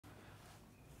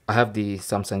I have the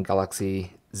Samsung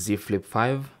Galaxy Z Flip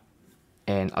 5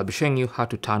 and I'll be showing you how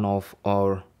to turn off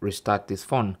or restart this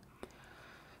phone.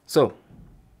 So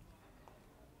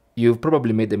you've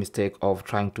probably made the mistake of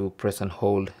trying to press and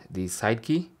hold the side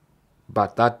key,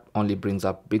 but that only brings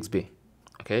up Bixby.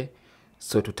 Okay,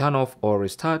 so to turn off or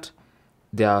restart,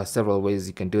 there are several ways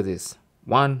you can do this.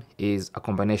 One is a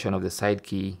combination of the side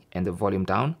key and the volume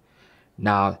down.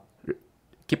 Now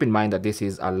keep in mind that this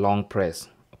is a long press.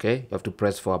 Okay, you have to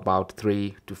press for about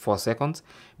 3 to 4 seconds,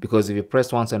 because if you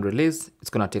press once and release,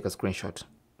 it's gonna take a screenshot.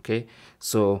 Okay,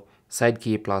 so side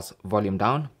key plus volume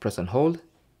down, press and hold,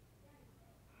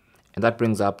 and that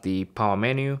brings up the power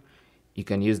menu. You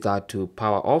can use that to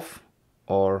power off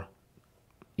or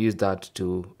use that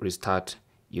to restart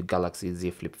your Galaxy Z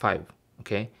Flip 5.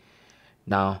 Okay,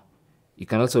 now you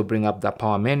can also bring up the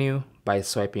power menu by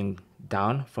swiping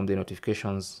down from the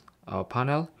notifications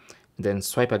panel, then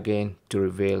swipe again to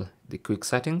reveal the quick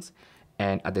settings,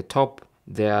 and at the top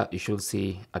there you should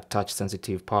see a touch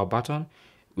sensitive power button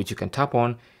which you can tap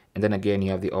on, and then again you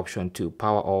have the option to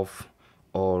power off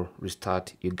or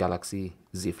restart your Galaxy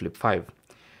Z Flip 5.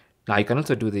 Now you can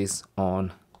also do this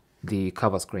on the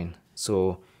cover screen.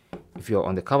 So if you're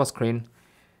on the cover screen,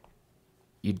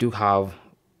 you do have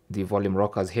the volume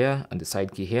rockers here and the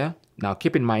side key here. Now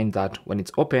keep in mind that when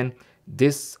it's open,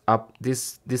 this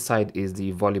side is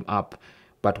the volume up,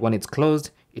 but when it's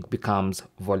closed it becomes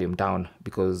volume down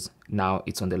because now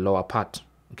it's on the lower part.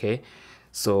 Okay,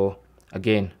 so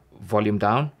again, volume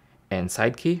down and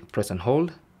side key, press and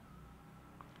hold.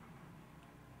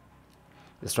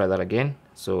 Let's try that again.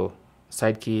 So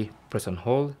side key, press and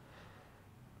hold.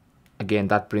 Again,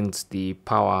 that brings the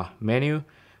power menu,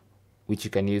 which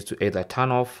you can use to either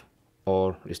turn off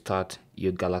or restart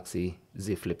your Galaxy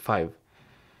Z Flip 5.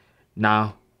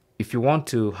 Now, if you want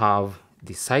to have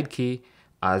the side key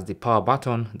as the power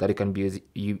button that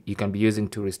you can be using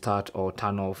to restart or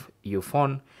turn off your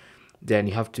phone, then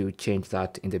you have to change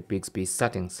that in the Bixby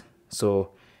settings.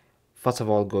 So first of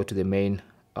all, go to the main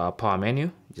power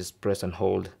menu, just press and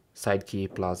hold side key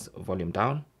plus volume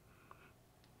down,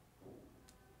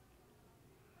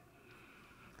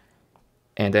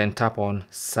 and then tap on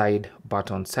side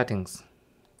button settings.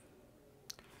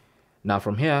 Now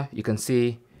from here you can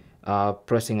see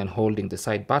pressing and holding the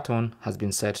side button has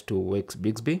been set to wake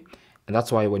Bixby, and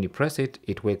that's why when you press it,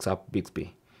 it wakes up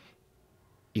Bixby.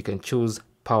 You can choose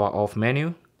power off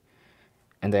menu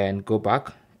and then go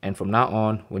back, and from now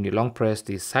on when you long press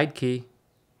the side key,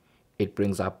 it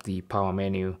brings up the power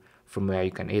menu from where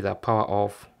you can either power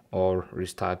off or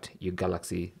restart your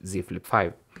Galaxy Z Flip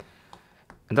 5.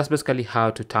 And that's basically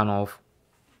how to turn off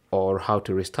or how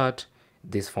to restart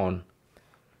this phone.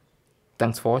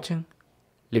 Thanks for watching.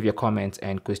 Leave your comments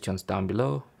and questions down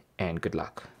below, and good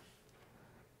luck.